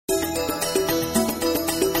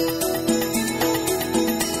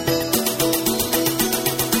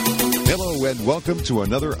welcome to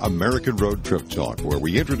another American Road Trip Talk, where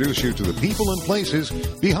we introduce you to the people and places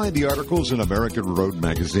behind the articles in American Road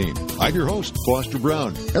magazine. I'm your host, Foster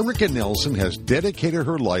Brown. Erika Nelson has dedicated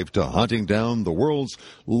her life to hunting down the world's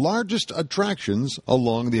largest attractions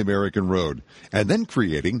along the American Road, and then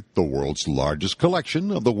creating the world's largest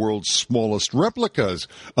collection of the world's smallest replicas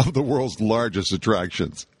of the world's largest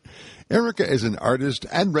attractions. Erika is an artist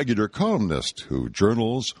and regular columnist who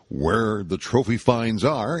journals where the trophy finds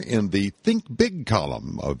are in the Think Big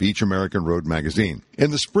column of each American Road magazine.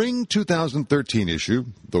 In the spring 2013 issue,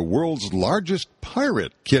 the world's largest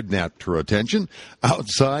pirate kidnapped her attention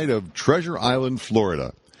outside of Treasure Island,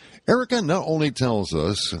 Florida. Erika not only tells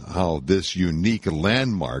us how this unique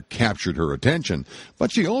landmark captured her attention,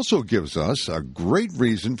 but she also gives us a great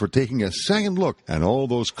reason for taking a second look at all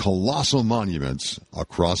those colossal monuments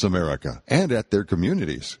across America and at their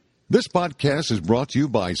communities. This podcast is brought to you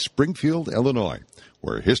by Springfield, Illinois,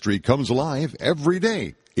 where history comes alive every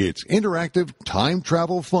day. It's interactive time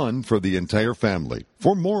travel fun for the entire family.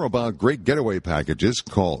 For more about great getaway packages,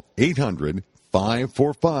 call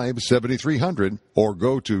 800-545-7300 or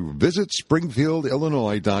go to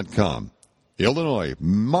visitspringfieldillinois.com. Illinois,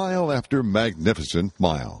 mile after magnificent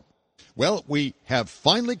mile. Well, we have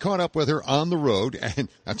finally caught up with her on the road, and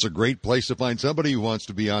that's a great place to find somebody who wants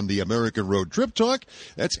to be on the American Road Trip Talk.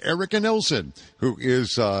 That's Erika Nelson, who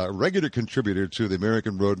is a regular contributor to the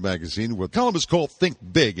American Road magazine with a column is called Think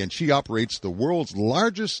Big, and she operates the world's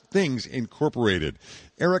largest things incorporated.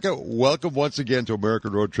 Erika, welcome once again to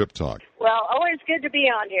American Road Trip Talk. Well, always good to be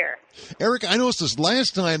on here. Erika, I noticed this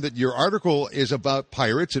last time that your article is about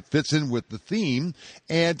pirates. It fits in with the theme.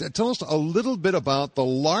 And tell us a little bit about the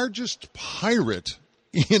largest pirate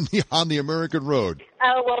on the American Road.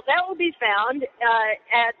 Well, that will be found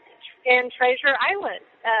in Treasure Island,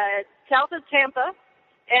 south of Tampa.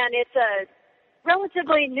 And it's a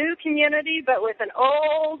relatively new community, but with an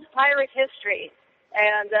old pirate history.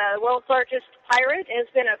 And the world's largest pirate has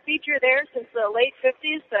been a feature there since the late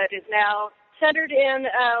 50s, but is now centered in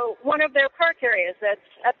one of their park areas that's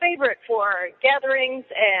a favorite for gatherings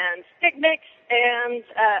and picnics and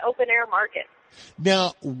open-air market.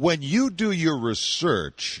 Now, when you do your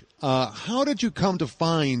research, how did you come to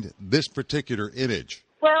find this particular image?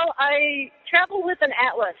 Well, I travel with an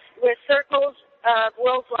atlas with circles of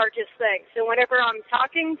world's largest things. So whenever I'm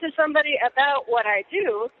talking to somebody about what I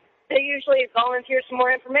do, they usually volunteer some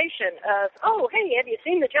more information of, oh, hey, have you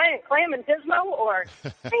seen the giant clam in Pismo? Or,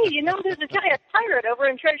 hey, you know there's a giant pirate over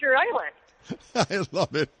in Treasure Island. I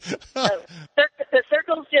love it. The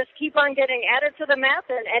circles just keep on getting added to the map,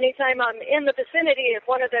 and anytime I'm in the vicinity of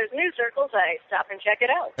one of those new circles, I stop and check it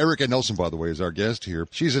out. Erika Nelson, by the way, is our guest here.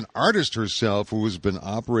 She's an artist herself who has been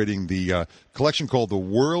operating the collection called the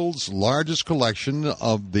world's largest collection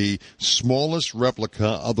of the smallest replica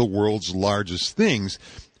of the world's largest things.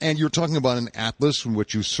 And you're talking about an atlas in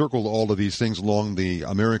which you circled all of these things along the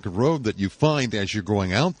American Road that you find as you're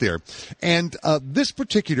going out there. And this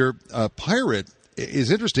particular pirate is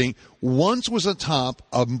interesting. Once was atop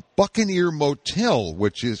a Buccaneer Motel,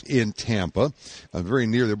 which is in Tampa, very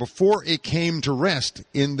near there, before it came to rest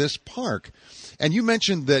in this park. And you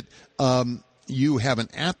mentioned that you have an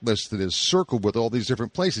atlas that is circled with all these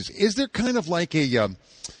different places. Is there kind of like a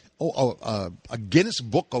Guinness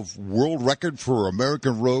Book of World Record for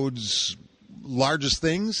American Road's largest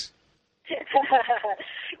things?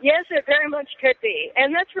 Yes, it very much could be.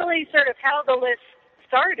 And that's really sort of how the list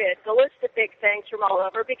started, the list of big things from all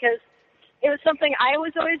over, because it was something I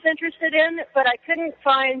was always interested in, but I couldn't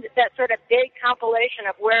find that sort of big compilation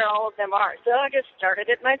of where all of them are. So I just started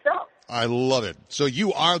it myself. I love it. So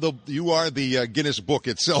you are the Guinness Book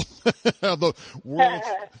itself, the world's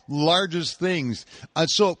largest things.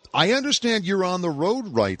 So I understand you're on the road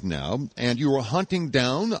right now, and you are hunting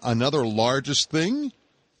down another largest thing.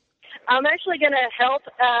 I'm actually going to help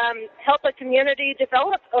a community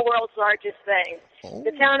develop a world's largest thing. Oh.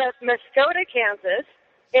 The town of Muskota, Kansas,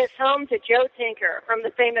 is home to Joe Tinker from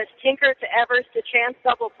the famous Tinker to Evers to Chance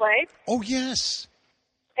double play. Oh, yes.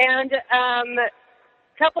 And a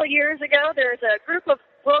couple of years ago, there's a group of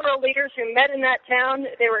rural leaders who met in that town.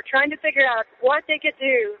 They were trying to figure out what they could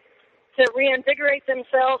do to reinvigorate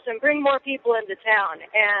themselves and bring more people into town.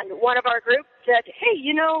 And one of our group said, hey,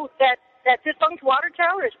 you know, that defunct water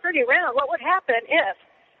tower is pretty round. What would happen if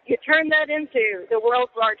you turn that into the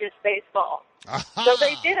world's largest baseball? Aha. So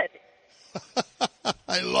they did.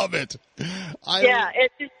 I love it.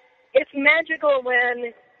 It's magical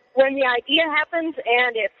when the idea happens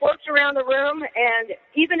and it floats around the room, and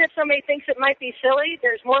even if somebody thinks it might be silly,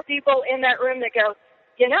 there's more people in that room that go,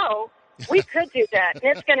 you know, We could do that, and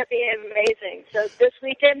it's going to be amazing. So this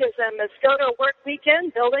weekend is a Mosquito work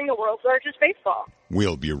weekend, building the world's largest baseball.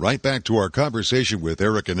 We'll be right back to our conversation with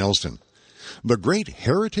Erika Nelson. The Great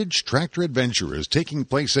Heritage Tractor Adventure is taking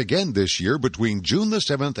place again this year between June the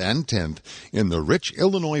 7th and 10th in the rich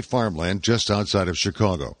Illinois farmland just outside of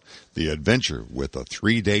Chicago. The adventure, with a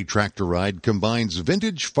 3-day tractor ride, combines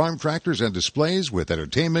vintage farm tractors and displays with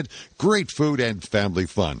entertainment, great food, and family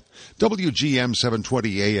fun. WGM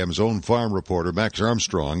 720 AM's own farm reporter Max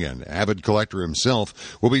Armstrong, an avid collector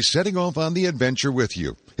himself, will be setting off on the adventure with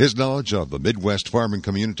you. His knowledge of the Midwest farming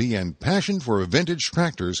community and passion for vintage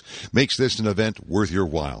tractors makes this an event worth your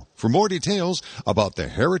while. For more details about the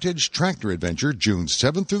Heritage Tractor Adventure, June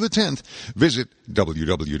 7th through the 10th, visit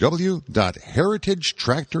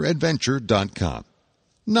www.heritagetractoradventure.com.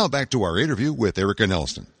 Now back to our interview with Erika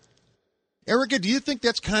Nelson. Erika, do you think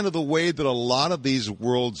that's kind of the way that a lot of these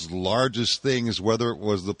world's largest things, whether it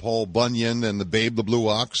was the Paul Bunyan and the Babe the Blue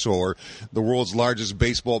Ox or the world's largest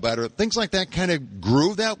baseball batter, things like that kind of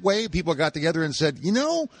grew that way? People got together and said, you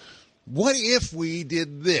know, what if we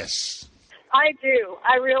did this? I do.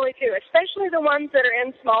 I really do, especially the ones that are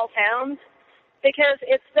in small towns, because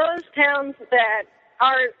it's those towns that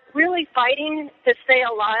are really fighting to stay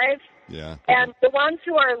alive. Yeah. And the ones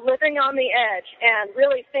who are living on the edge and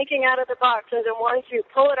really thinking out of the box are the ones who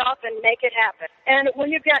pull it off and make it happen. And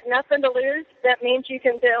when you've got nothing to lose, that means you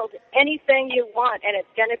can build anything you want, and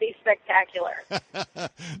it's going to be spectacular.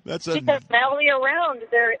 Because rally around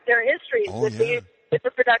their histories with the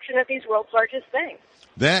production of these world's largest things.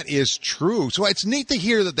 That is true. So it's neat to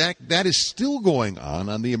hear that is still going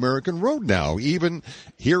on the American road now, even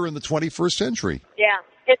here in the 21st century. Yeah.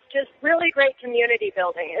 It's just really great community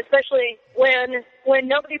building, especially when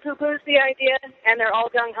nobody poo-poos the idea and they're all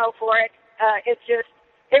gung-ho for it.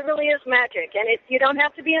 It really is magic. And you don't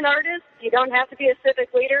have to be an artist. You don't have to be a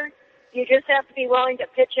civic leader. You just have to be willing to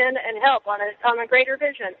pitch in and help on a greater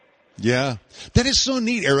vision. Yeah. That is so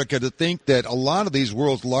neat, Erika, to think that a lot of these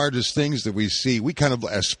world's largest things that we see, we kind of,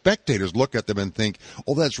 as spectators, look at them and think,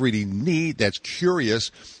 oh, that's really neat, that's curious.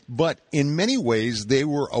 But in many ways, they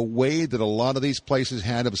were a way that a lot of these places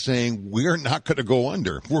had of saying, we're not going to go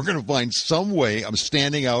under. We're going to find some way of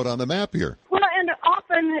standing out on the map here. Well, and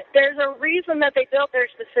often there's a reason that they built their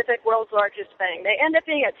specific world's largest thing. They end up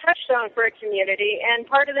being a touchstone for a community and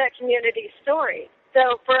part of that community's story.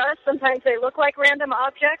 So for us, sometimes they look like random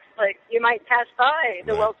objects. Like you might pass by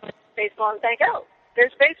the world's largest baseball and think, oh,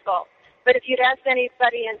 there's baseball. But if you'd asked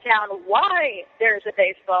anybody in town why there's a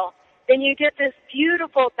baseball, then you get this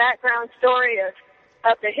beautiful background story of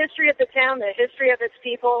the history of the town, the history of its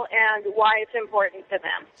people, and why it's important to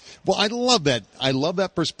them. Well, I love that. I love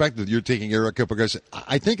that perspective you're taking, Erika, because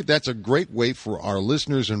I think that's a great way for our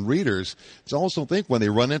listeners and readers to also think when they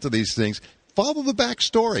run into these things, follow the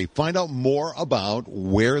backstory. Find out more about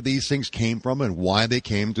where these things came from and why they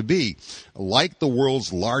came to be. Like the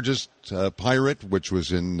world's largest pirate, which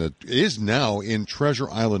is now in Treasure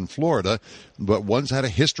Island, Florida, but once had a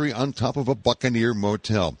history on top of a Buccaneer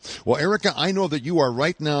motel. Well, Erika, I know that you are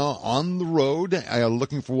right now on the road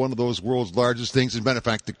looking for one of those world's largest things. As a matter of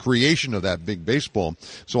fact, the creation of that big baseball.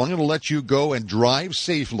 So I'm going to let you go and drive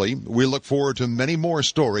safely. We look forward to many more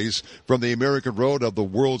stories from the American road of the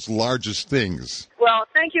world's largest things. Well,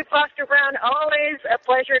 thank you, Foster Brown. Always a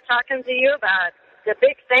pleasure talking to you about the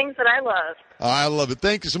big things that I love. I love it.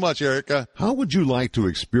 Thank you so much, Erika. How would you like to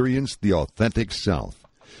experience the authentic South?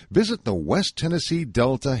 Visit the West Tennessee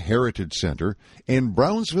Delta Heritage Center in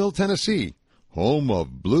Brownsville, Tennessee, home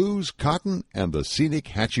of blues, cotton, and the scenic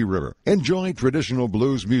Hatchie River. Enjoy traditional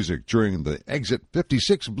blues music during the Exit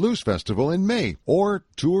 56 Blues Festival in May, or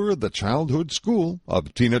tour the childhood school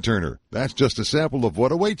of Tina Turner. That's just a sample of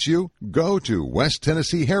what awaits you. Go to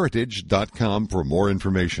westtennesseeheritage.com for more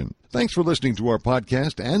information. Thanks for listening to our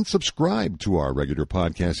podcast, and subscribe to our regular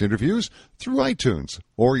podcast interviews through iTunes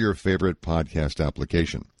or your favorite podcast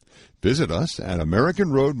application. Visit us at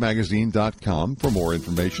AmericanRoadMagazine.com for more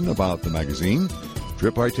information about the magazine,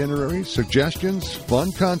 trip itineraries, suggestions,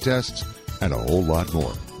 fun contests, and a whole lot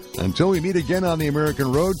more. Until we meet again on the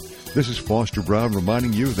American Road, this is Foster Brown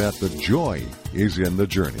reminding you that the joy is in the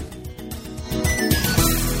journey.